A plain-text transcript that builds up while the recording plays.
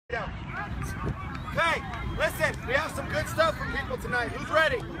Okay, listen, we have some good stuff for people tonight. Who's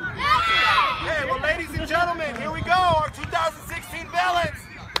ready? Okay, well, ladies and gentlemen, here we go. Our 2016 Villains.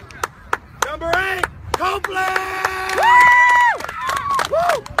 Number 8, Copeland! Woo!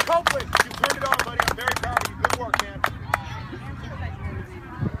 Woo! Copeland, you turned it on, buddy. I'm very proud of you. Good work, man.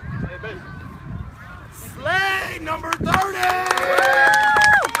 Hey, baby. Slay, number 30!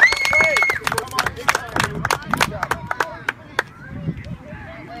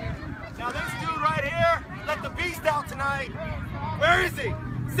 Now this dude right here let the beast out tonight. Where is he?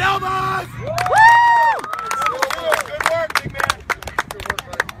 Selvas! Woo! Good work, big man.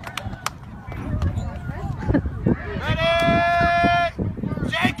 Ready?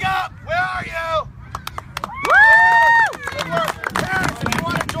 Jacob, where are you? Woo! Good work. Parents, if you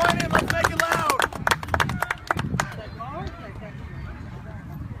want to join in, let's make it loud.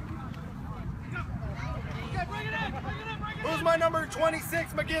 Who's my number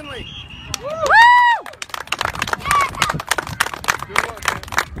 26, McGinley? Woo! Good work, man.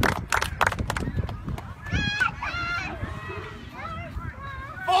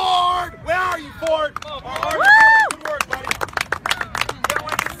 Ford! Where are you, Ford? Good work, buddy. Can't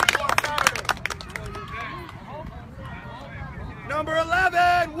wait to see you on Saturday. Number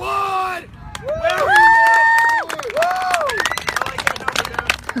 11, Wood! Where are you, Wood? Woo! I like that number, man.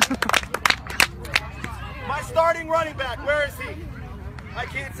 My starting running back, where is he? I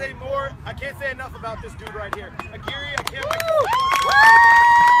can't say more. I can't say enough about this dude right here. Aguirre, I can't wait to see you.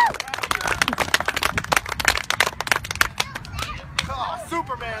 Oh,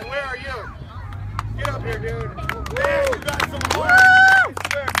 Superman, where are you? Get up here, dude. Man, you got some heart. I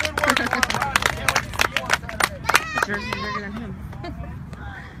swear, good work, man. Can't wait to see you on Saturday. The jersey's bigger than him.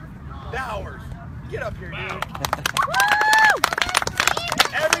 Bowers, get up here, dude.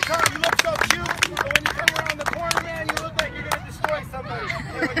 Every time you look so cute, but when you come around the corner, man, you look like you're going to destroy somebody.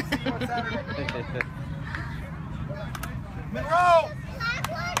 Can't wait to see you on Saturday. Monroe!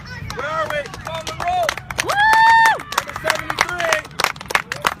 Where are we? On Monroe! Woo! Number 73.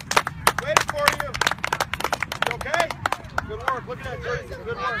 Waiting for you. You okay? Good work. Look at that jersey.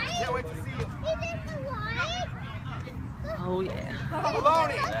 Good work. Can't wait to see you. Oh, yeah.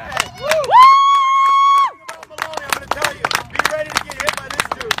 Maloney! Hey. Woo! Maloney, I'm going to tell you. Be ready to get hit by this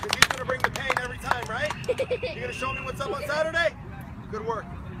dude, because he's going to bring the pain every time, right? You going to show me what's up on Saturday? Good work.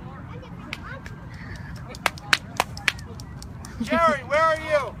 Jerry, where are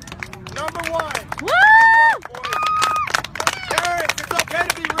you? Number 1. Woo! Terrence, it's okay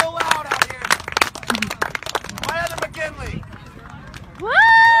to be real loud out here. My other McGinley. Woo!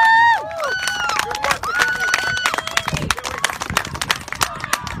 Good work, McGinley.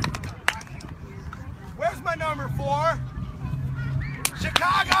 Where's my number 4?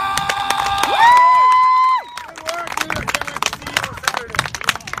 Chicago! Good work, dude. I can't wait to see you on Saturday.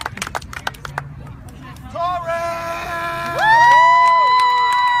 Torres!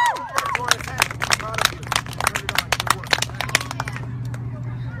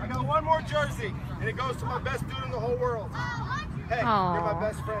 Jersey, and it goes to my best dude in the whole world. Hey, aww, you're my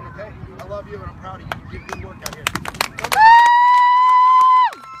best friend, okay? I love you and I'm proud of you. You did good work out here.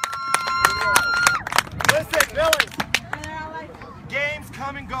 Listen, Villains, games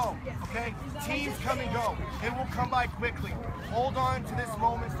come and go, okay? Teams come and go. It will come by quickly. Hold on to this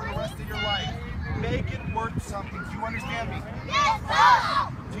moment for the rest of your life. Make it worth something. Do you understand me? Yes, sir!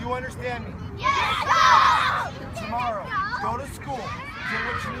 Do you understand me? Yes, sir! Tomorrow, go to school. Do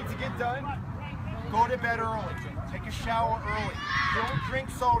what you need to get done. Go to bed early. Take a shower early. Don't drink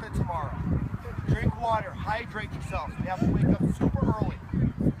soda tomorrow. Drink water. Hydrate yourself. We have to wake up super early.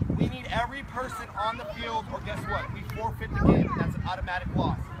 We need every person on the field, or guess what? We forfeit the game. That's an automatic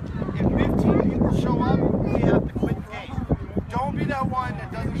loss. If 15 people show up, we have to quit the game. Don't be that one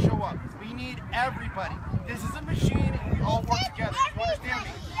that doesn't show up. We need everybody. This is a machine, and we all work together. You understand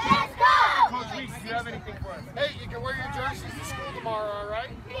me? Yes, sir! Coach Reese, do you have anything for us? Hey, you can wear your jerseys to school tomorrow, all right?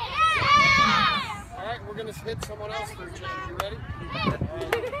 Yes! All right, we're going to hit someone else for a change. You ready?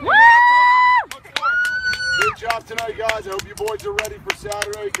 Woo! Good job tonight, guys. I hope you boys are ready for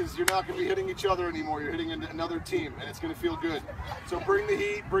Saturday, because you're not going to be hitting each other anymore. You're hitting another team, and it's going to feel good. So bring the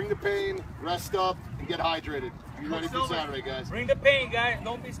heat, bring the pain, rest up, and get hydrated. Be ready for Saturday, guys. Bring the pain, guys.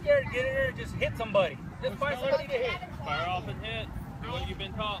 Don't be scared. Get in there and just hit somebody. Just find somebody to hit. Fire off and hit. Do what you've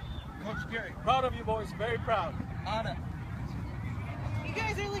been taught. Coach Gary. Proud of you boys. Very proud. Anna. You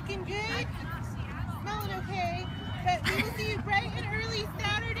guys are looking good, smelling okay, but we will see you bright and early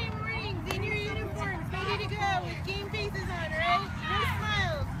Saturday mornings in your uniforms, ready to go with game faces on, right? No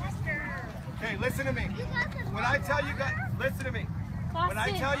smiles. Hey, listen to me. When I tell you guys, listen to me. When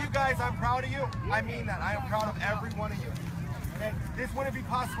I tell you guys I'm proud of you, I mean that. I am proud of every one of you. Okay? This wouldn't be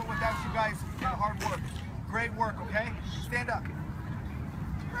possible without you guys and hard work. Great work, okay? Stand up.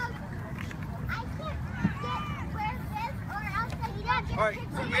 All right,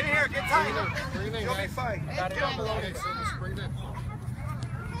 so get in here, get tight. You'll be fine. Get on below this.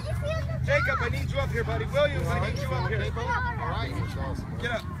 Jacob, I need you up here, buddy. Williams, I need you up here. All right.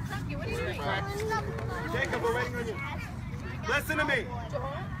 Get up. Jacob, we're waiting on you. Listen to me.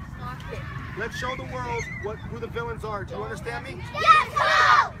 Let's show the world who the villains are. Do you understand me? Yes,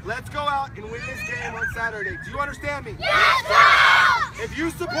 Coach! Let's go out and win this game on Saturday. Do you understand me? Yes, Coach! If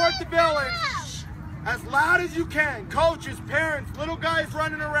you support the villains as loud as you can, coaches, parents, little guys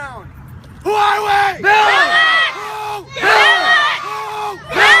running around. Who are we? Villains! Who? Villains! Who?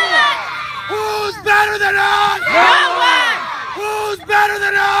 Villains! Who's better than us?